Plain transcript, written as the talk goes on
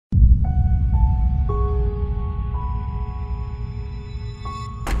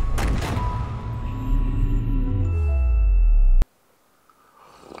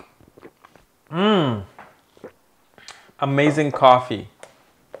amazing coffee.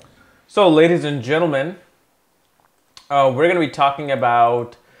 So, ladies and gentlemen, we're going to be talking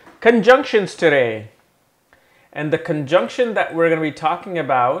about conjunctions today. And the conjunction that we're going to be talking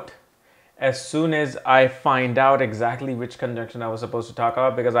about, as soon as I find out exactly which conjunction I was supposed to talk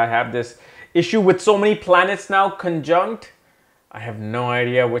about, because I have this issue with so many planets now conjunct, I have no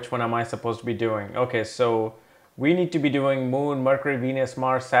idea which one am I supposed to be doing. Okay, so we need to be doing Moon, Mercury, Venus,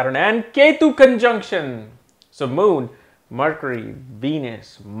 Mars, Saturn, and Ketu conjunction. So Moon, Mercury,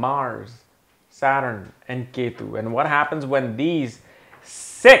 Venus, Mars, Saturn, and Ketu. And what happens when these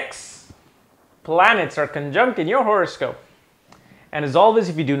 6 planets are conjunct in your horoscope? And as always,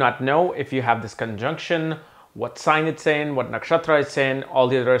 if you do not know, if you have this conjunction, what sign it's in, what nakshatra it's in, all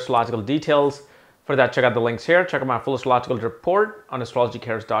the other astrological details, for that, check out the links here. Check out my full astrological report on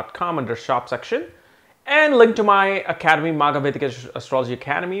astrologykrs.com under shop section. And link to my academy, Vedic Astrology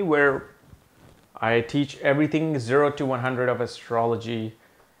Academy, where I teach everything 0 to 100 of astrology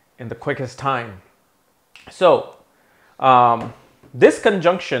in the quickest time. So, this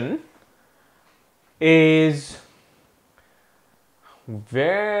conjunction is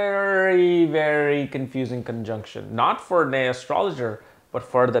very, very confusing conjunction. Not for the astrologer, but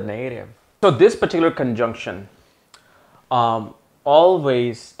for the native. So this particular conjunction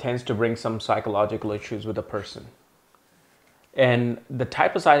always tends to bring some psychological issues with a person. And the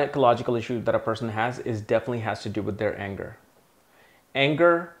type of psychological issue that a person has is definitely has to do with their anger.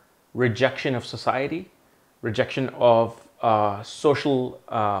 Anger, rejection of society, rejection of social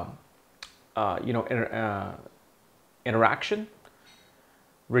interaction,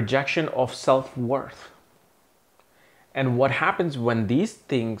 rejection of self-worth. And what happens when these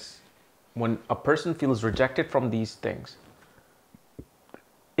things, when a person feels rejected from these things,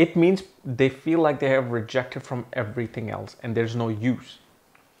 it means they feel like they have rejected from everything else and there's no use.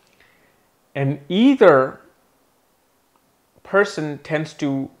 And either person tends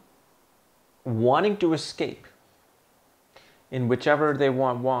to wanting to escape in whichever they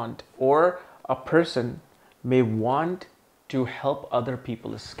want, or a person may want to help other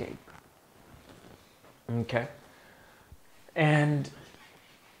people escape. Okay? And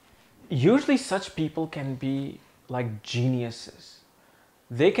usually such people can be like geniuses.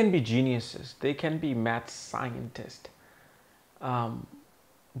 They can be geniuses. They can be math scientists.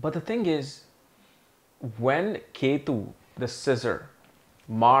 But the thing is, when Ketu, the scissor,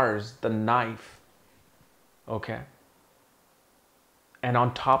 Mars, the knife, okay, and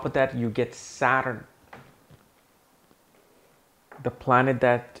on top of that you get Saturn, the planet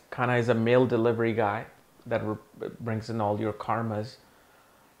that kind of is a mail delivery guy that brings in all your karmas,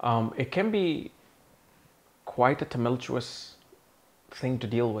 it can be quite a tumultuous thing to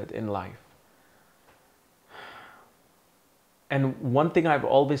deal with in life. And one thing I've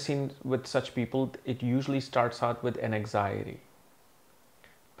always seen with such people, it usually starts out with an anxiety,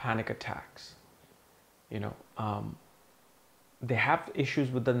 panic attacks. They have issues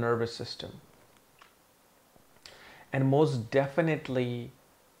with the nervous system. And most definitely,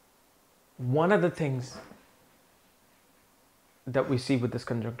 one of the things that we see with this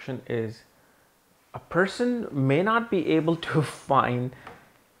conjunction is a person may not be able to find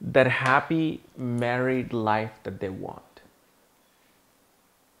that happy married life that they want.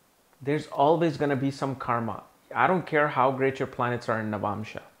 There's always going to be some karma. I don't care how great your planets are in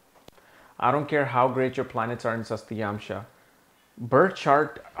Navamsha. I don't care how great your planets are in Sastyamsha. Birth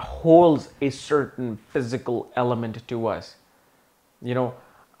chart holds a certain physical element to us.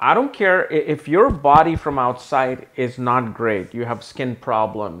 I don't care if your body from outside is not great. You have skin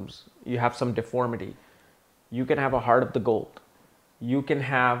problems. You have some deformity. You can have a heart of the gold. You can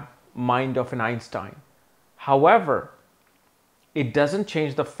have mind of an Einstein. However, it doesn't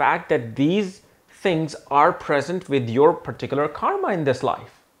change the fact that these things are present with your particular karma in this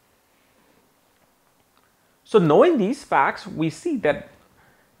life. So knowing these facts, we see that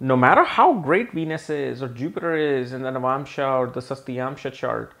no matter how great Venus is or Jupiter is in the Navamsha or the Sastyamsha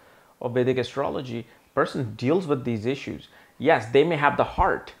chart of Vedic astrology, person deals with these issues. Yes, they may have the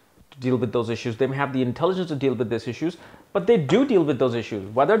heart to deal with those issues. They may have the intelligence to deal with these issues, but they do deal with those issues.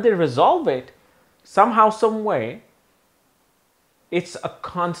 Whether they resolve it somehow, some way, it's a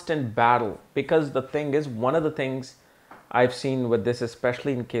constant battle. Because the thing is, one of the things I've seen with this,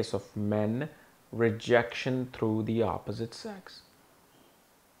 especially in case of men, rejection through the opposite sex.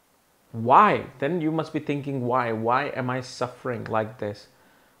 Why? Then you must be thinking, why? Why am I suffering like this?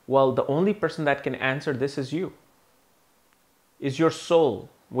 Well, the only person that can answer this is you. Is your soul,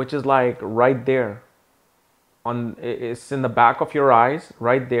 which is like right there. It's in the back of your eyes,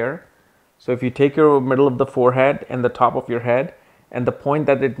 right there. So if you take your middle of the forehead and the top of your head and the point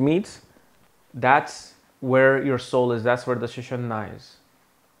that it meets, that's where your soul is. That's where the Shushana is.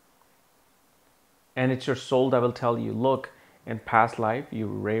 And it's your soul that will tell you, look, in past life you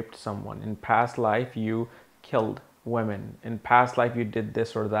raped someone. In past life you killed women. In past life you did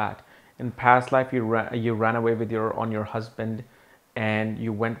this or that. In past life you ran away with your husband and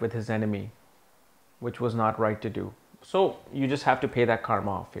you went with his enemy, which was not right to do. So you just have to pay that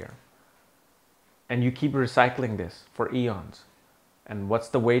karma off here. And you keep recycling this for eons. And what's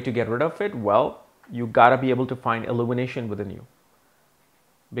the way to get rid of it? Well, you gotta be able to find illumination within you.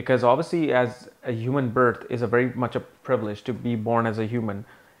 Because obviously, as a human birth is a very much a privilege to be born as a human.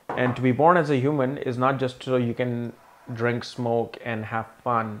 And to be born as a human is not just so you can drink, smoke, and have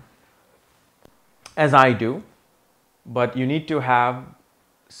fun, as I do, but you need to have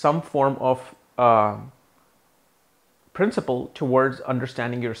some form of principle towards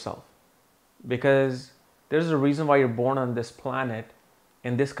understanding yourself. Because there's a reason why you're born on this planet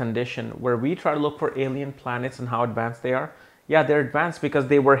in this condition, where we try to look for alien planets and how advanced they are. Yeah, they're advanced because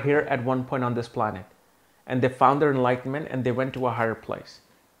they were here at one point on this planet and they found their enlightenment and they went to a higher place.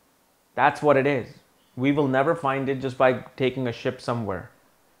 That's what it is. We will never find it just by taking a ship somewhere.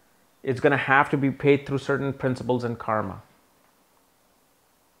 It's going to have to be paid through certain principles and karma.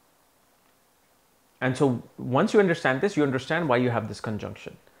 And so once you understand this, you understand why you have this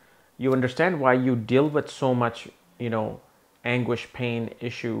conjunction. You understand why you deal with so much, anguish, pain,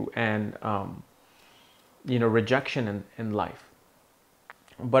 issue, and rejection in life.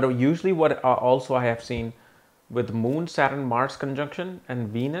 But usually what also I have seen with Moon, Saturn, Mars conjunction and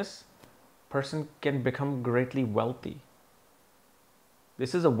Venus, person can become greatly wealthy.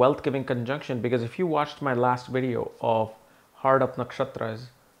 This is a wealth-giving conjunction because if you watched my last video of Heart of Nakshatras,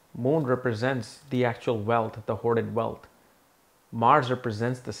 Moon represents the actual wealth, the hoarded wealth. Mars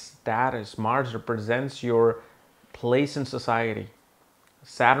represents the status. Mars represents your place in society.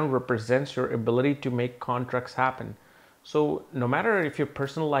 Saturn represents your ability to make contracts happen. So no matter if your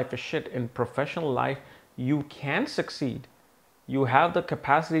personal life is shit, in professional life, you can succeed. You have the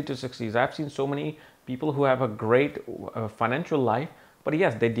capacity to succeed. I've seen so many people who have a great financial life, but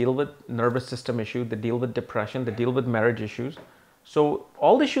yes, they deal with nervous system issues, they deal with depression, they deal with marriage issues. So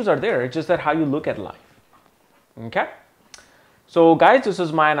all the issues are there. It's just that how you look at life. Okay? So guys, this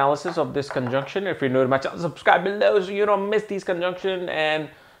is my analysis of this conjunction. If you're new to my channel, subscribe below so you don't miss these conjunctions, and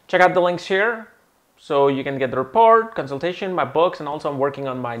check out the links here so you can get the report, consultation, my books, and also I'm working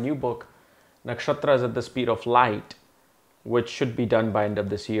on my new book, Nakshatras at the Speed of Light, which should be done by end of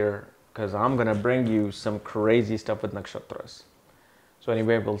this year because I'm going to bring you some crazy stuff with Nakshatras. So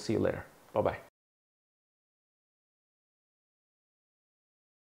anyway, we'll see you later. Bye-bye.